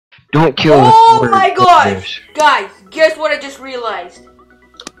Don't kill Oh my gosh! Guys, guess what I just realized?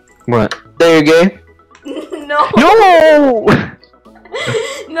 What? There you go. No! No!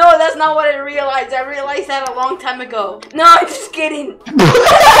 No, that's not what I realized. I realized that a long time ago. No, I'm just kidding.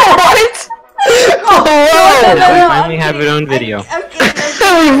 What? No, We I'm finally have kidding. it on video. I'm kidding.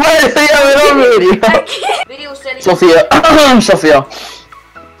 We finally have it on video. I can't. Video settings. Sophia. Sophia.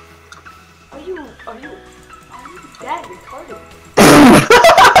 Are you that retarded?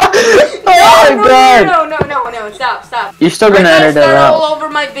 Oh my god. No, stop. You're still gonna edit that out. all over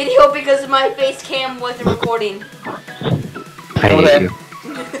my video because my face cam wasn't recording. I hate you.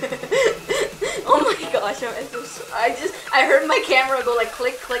 Oh my gosh, I heard my camera go like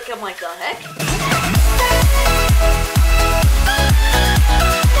click, click, I'm like, the heck?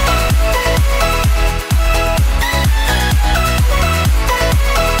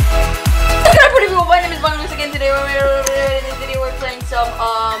 What's up, people? My name is Bonus again. Today in this video we're playing some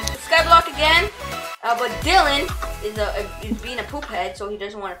Skyblock again. But Dylan is being a poop head, so he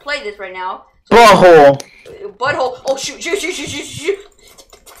doesn't want to play this right now. So Butthole. Oh shoot.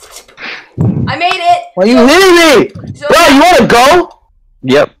 I made it. Why are you hitting me? So, bro, you wanna go?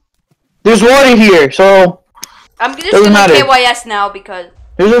 Yep. There's water here, so I'm just gonna KYS now because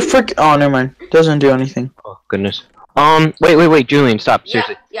there's a frick. Oh, never mind. Doesn't do anything. Oh goodness. Wait, Julian, stop.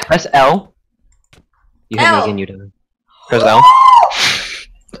 Seriously. Yeah. Press L. You hit me L. again, you didn't. Press L.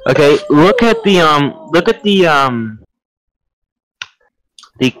 Okay, look at the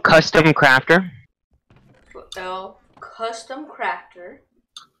custom crafter. L custom crafter.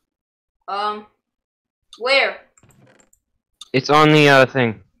 Where? It's on the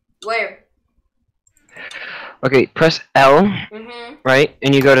thing. Where? Okay, press L, right,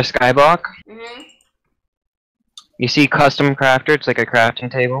 and you go to Skyblock. You see custom crafter, it's like a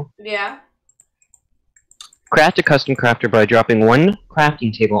crafting table. Yeah. Craft a custom crafter by dropping one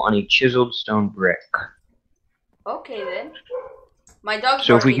crafting table on a chiseled stone brick. Okay then. My dog's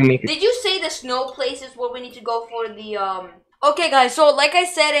so if we can make Did you say the snow place is where we need to go for the Okay guys, so like I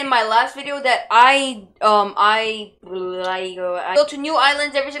said in my last video that I go to new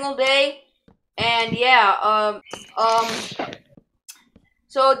islands every single day. And yeah,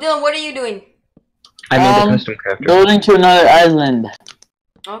 so Dylan, what are you doing? I made the custom crafter. Building to another island.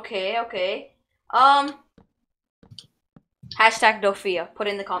 Okay. Hashtag Dofia. Put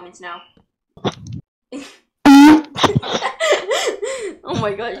in the comments now. Oh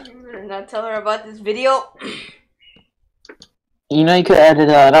my gosh, you better not tell her about this video. You know you could edit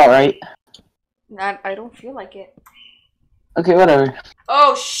that out, right? I don't feel like it. Okay, whatever.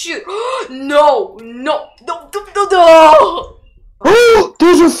 Oh shoot! No! Oh,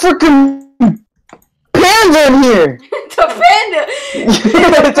 there's a freaking panda in here! The panda!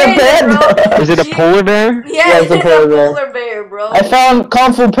 It's a panda! Bro. Is it a polar bear? Yeah, it's a polar bear, bro. I found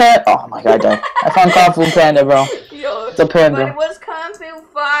Kung Fu Panda. Oh my god, I found Kung Fu Panda, bro. Yo, it's a panda. But it was Kung Fu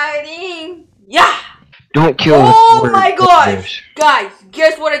fighting. Yeah! Don't kill Oh my gosh! Guys,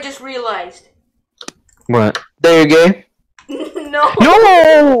 guess what I just realized? What? There you go. No!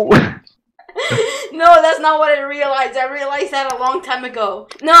 No, that's not what I realized. I realized that a long time ago.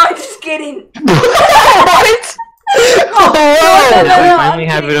 No, I'm just kidding. What? No, We finally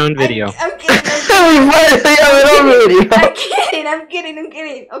have it on video. I'm kidding. We finally have it on video. I'm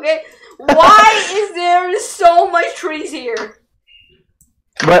kidding. Okay? Why is there so much trees here?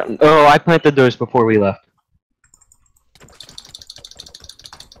 But I planted those before we left.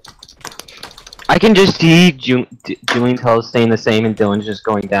 I can just see Julian's health staying the same and Dylan's just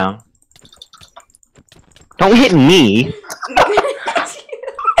going down. Don't hit me!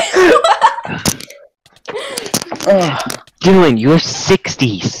 Dylan, you have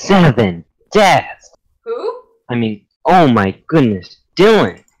 67 deaths! Who? I mean, oh my goodness.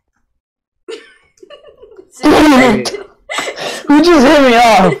 Dylan! Who just hit me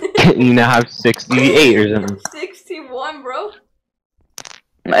off? You now have 68 or something. 61, bro.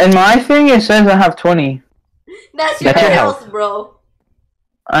 In my thing, it says I have 20. That's your health, bro.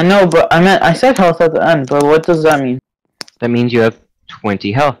 I know, but I said health at the end, but what does that mean? That means you have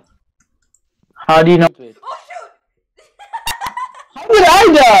 20 health. How do you know? Oh, shoot! How did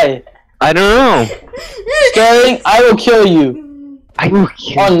I die? I don't know. Sterling, I will kill you. I will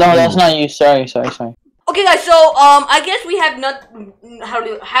kill you. Oh no, that's not you. Sorry. Okay, guys. So I guess we have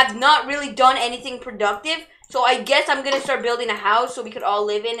not really done anything productive. So I guess I'm gonna start building a house so we could all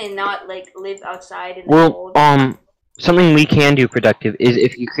live in and not like live outside in the cold. Something we can do productive is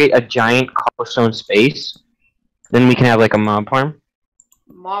if you create a giant cobblestone space, then we can have like a mob farm.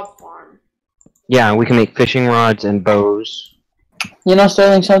 Mob farm. Yeah, we can make fishing rods and bows. You know,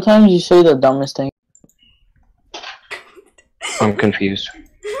 Sterling, sometimes you say the dumbest thing. I'm confused.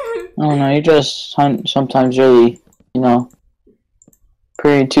 don't know, you just sometimes really, you know,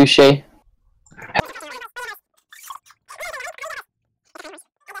 pretty touche.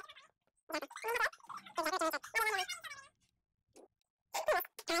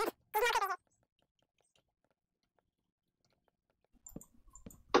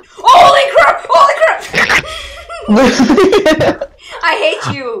 Holy crap! Holy crap! I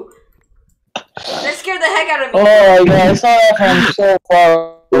hate you! That scared the heck out of me. Oh my god, I saw that from so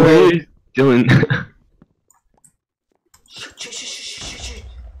far What away. is Dylan? Shh.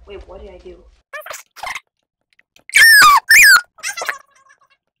 Wait, what did I do?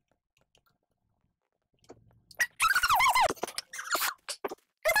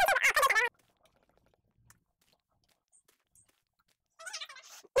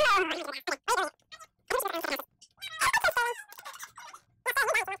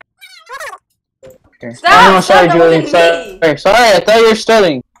 Stop! Oh, no, sorry, Stop, that Julian. wasn't me. Sorry, I thought you were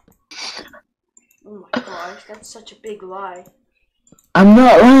studying. Oh my gosh, that's such a big lie. I'm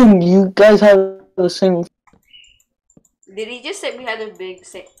not wrong. You guys have the same. Did he just say we had the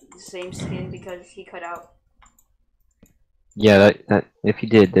same skin because he cut out? Yeah, that if he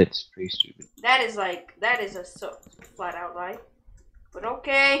did, that's pretty stupid. That is a so flat out lie. But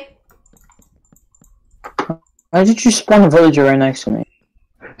okay. Why did you spawn a villager right next to me?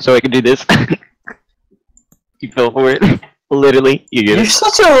 So I can do this. He fell for it. Literally, you get You're it.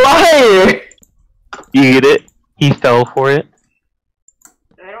 such a liar. You get it. He fell for it.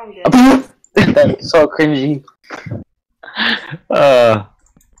 I don't get it. That's so cringy.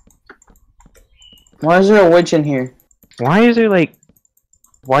 Why is there a witch in here? Why is there like?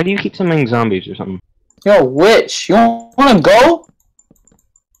 Why do you keep summoning zombies or something? Yo, witch, you wanna go?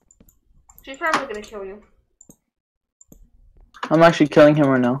 She's probably gonna kill you. I'm actually killing him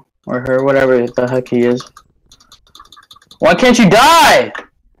right now. Or her, whatever the heck he is. Why can't you die?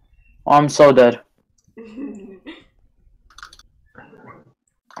 Oh, I'm so dead.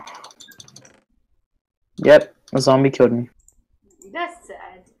 Yep, a zombie killed me. That's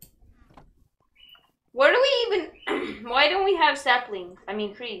sad. What do we even? Why don't we have saplings? I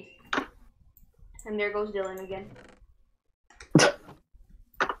mean trees. And there goes Dylan again.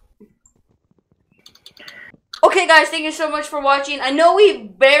 Okay, guys, thank you so much for watching. I know we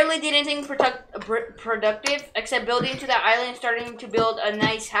barely did anything productive except building to that island, starting to build a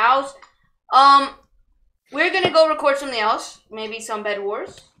nice house. We're gonna go record something else, maybe some Bed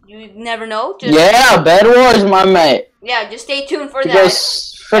Wars. You never know. Just, yeah, Bed Wars, my mate. Yeah, just stay tuned for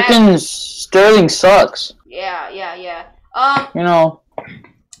because freaking Sterling sucks. Yeah. You know.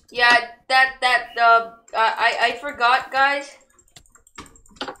 Yeah, I forgot, guys.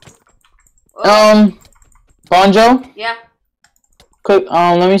 Oh. Bonjo? Yeah. Quick,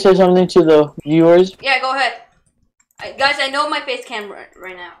 let me say something to the viewers. Yeah, go ahead. Guys, I know my face cam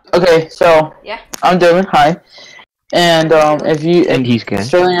right now. Okay, so yeah, I'm Dylan. Hi, and if he's gay.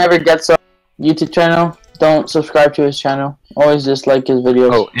 Sterling ever gets a YouTube channel, don't subscribe to his channel. Always just like his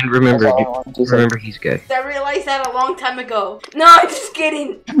videos. Oh, and remember, he's gay. I realized that a long time ago. No, I'm just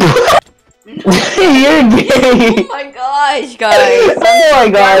kidding. You're gay. Oh my gosh, guys! Oh my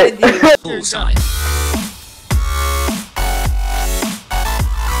god. Bullseye.